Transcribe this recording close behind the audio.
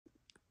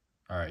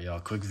All right, y'all,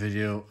 quick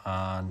video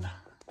on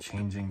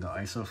changing the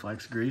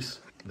Isoflex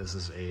grease. This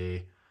is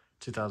a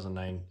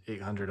 2009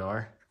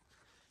 800R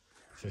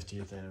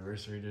 50th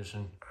anniversary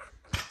edition.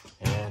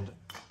 And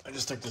I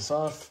just took this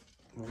off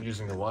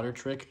using the water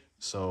trick.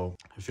 So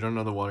if you don't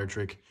know the water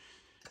trick,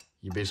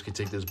 you basically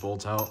take this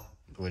bolt out,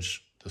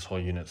 which this whole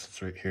unit sits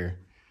right here.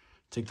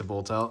 Take the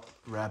bolt out,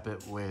 wrap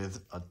it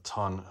with a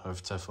ton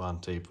of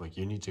Teflon tape. Like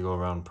you need to go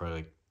around probably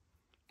like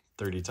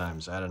 30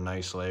 times. Add a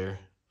nice layer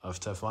of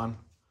Teflon.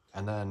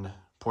 And then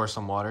pour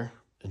some water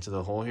into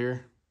the hole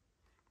here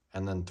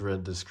and then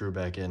thread the screw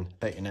back in.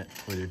 Tighten it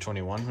with your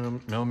 21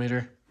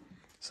 millimeter.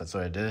 So that's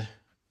what I did.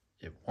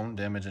 It won't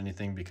damage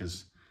anything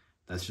because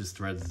that's just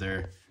threads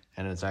there.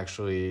 And it's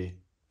actually,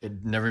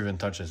 it never even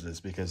touches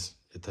this because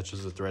it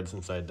touches the threads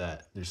inside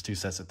that. There's two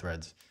sets of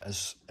threads.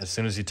 As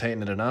soon as you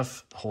tighten it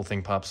enough, the whole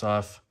thing pops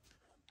off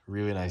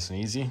really nice and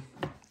easy.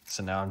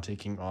 So now I'm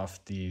taking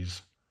off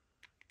these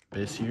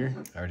bits here.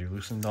 I already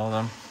loosened all of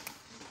them.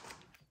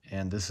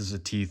 And this is a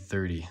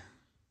T30.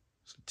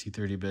 So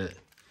T30 bit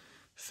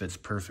fits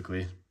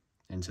perfectly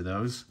into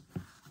those.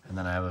 And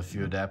then I have a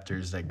few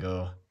adapters that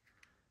go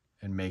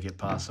and make it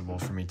possible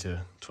for me to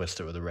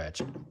twist it with a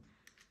ratchet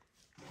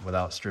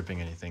without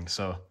stripping anything.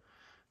 So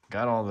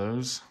got all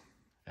those,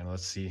 and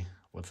let's see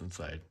what's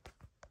inside.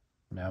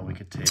 Now we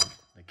could take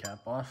the cap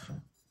off,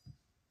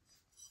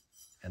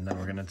 and then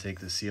we're gonna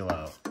take the seal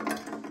out.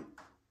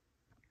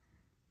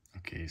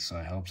 Okay, so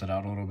I helped it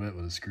out a little bit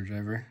with a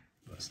screwdriver.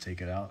 Let's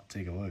take it out,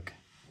 take a look.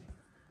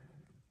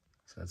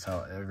 So that's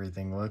how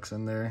everything looks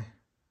in there.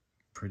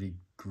 Pretty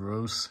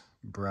gross,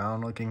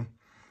 brown looking.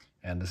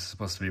 And this is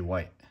supposed to be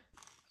white.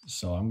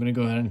 So I'm gonna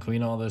go ahead and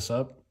clean all this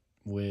up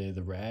with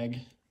a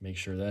rag. Make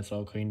sure that's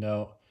all cleaned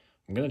out.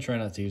 I'm gonna try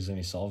not to use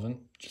any solvent.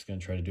 Just gonna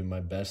try to do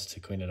my best to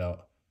clean it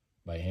out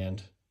by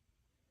hand.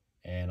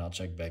 And I'll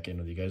check back in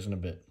with you guys in a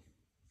bit.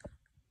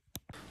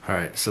 All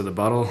right, so the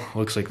bottle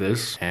looks like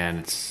this, and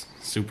it's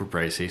super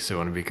pricey, so I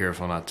wanna be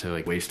careful not to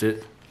like waste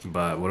it.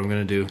 But what I'm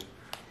gonna do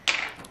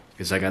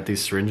is I got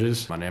these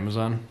syringes on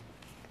Amazon,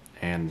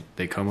 and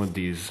they come with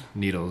these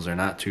needles. They're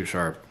not too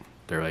sharp.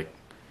 They're like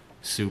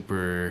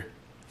super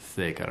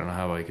thick. I don't know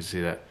how I can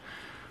see that.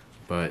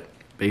 But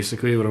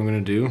basically what I'm gonna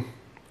do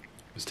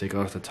is take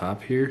off the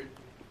top here,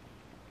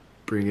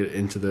 bring it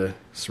into the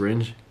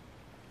syringe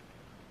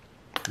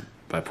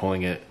by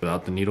pulling it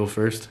without the needle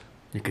first.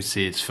 You can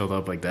see it's filled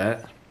up like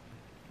that.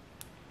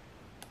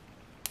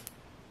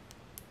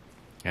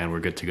 And we're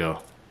good to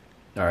go.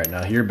 All right,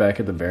 now here back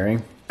at the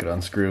bearing, could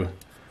unscrew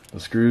the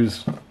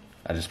screws.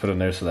 I just put them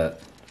there so that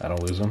I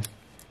don't lose them.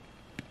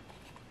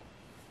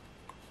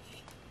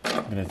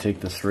 I'm gonna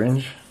take the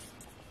syringe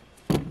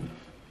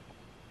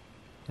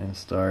and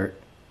start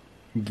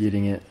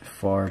getting it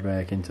far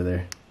back into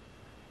there.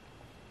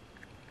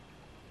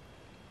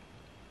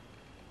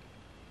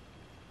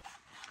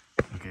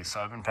 Okay,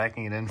 so I've been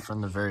packing it in from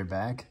the very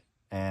back,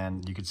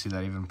 and you can see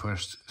that I even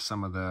pushed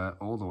some of the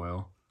old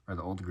oil, or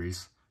the old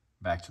grease,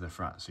 back to the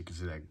front, so you can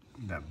see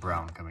that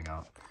brown coming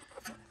out.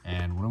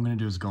 And what I'm going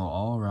to do is go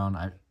all around.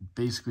 I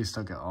basically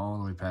stuck it all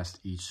the way past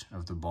each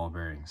of the ball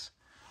bearings.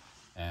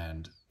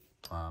 And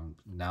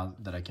now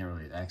that I can't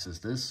really access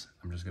this,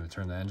 I'm just going to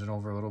turn the engine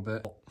over a little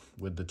bit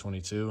with the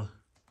 22.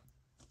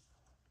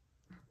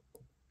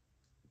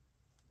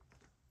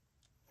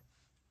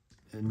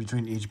 In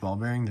between each ball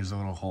bearing, there's a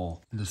little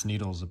hole. This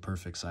needle is the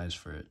perfect size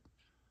for it,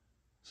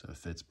 so it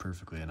fits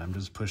perfectly. And I'm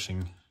just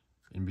pushing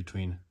in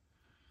between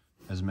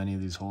as many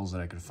of these holes that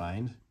I could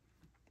find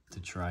to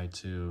try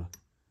to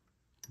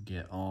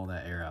get all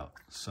that air out.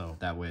 So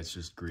that way it's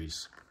just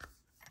grease.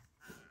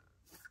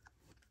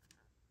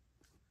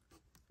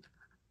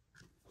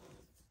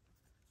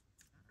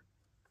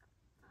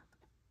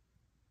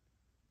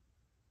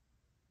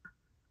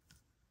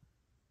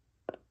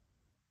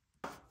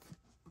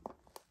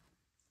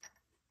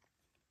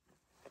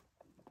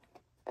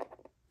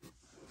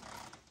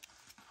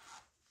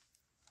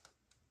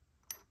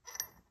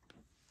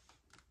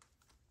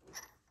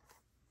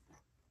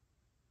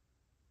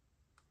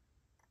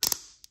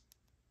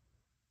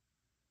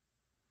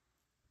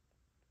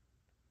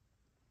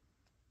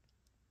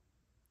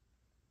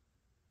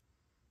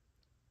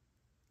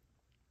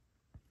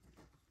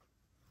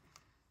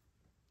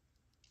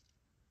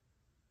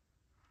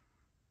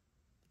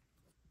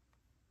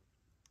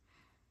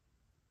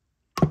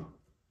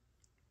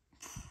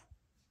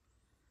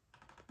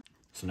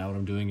 So now what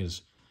I'm doing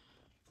is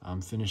I'm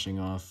finishing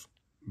off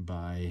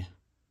by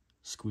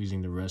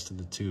squeezing the rest of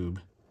the tube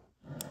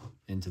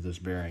into this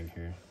bearing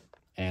here.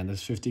 And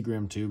this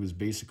 50-gram tube is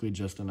basically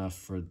just enough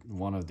for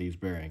one of these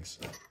bearings.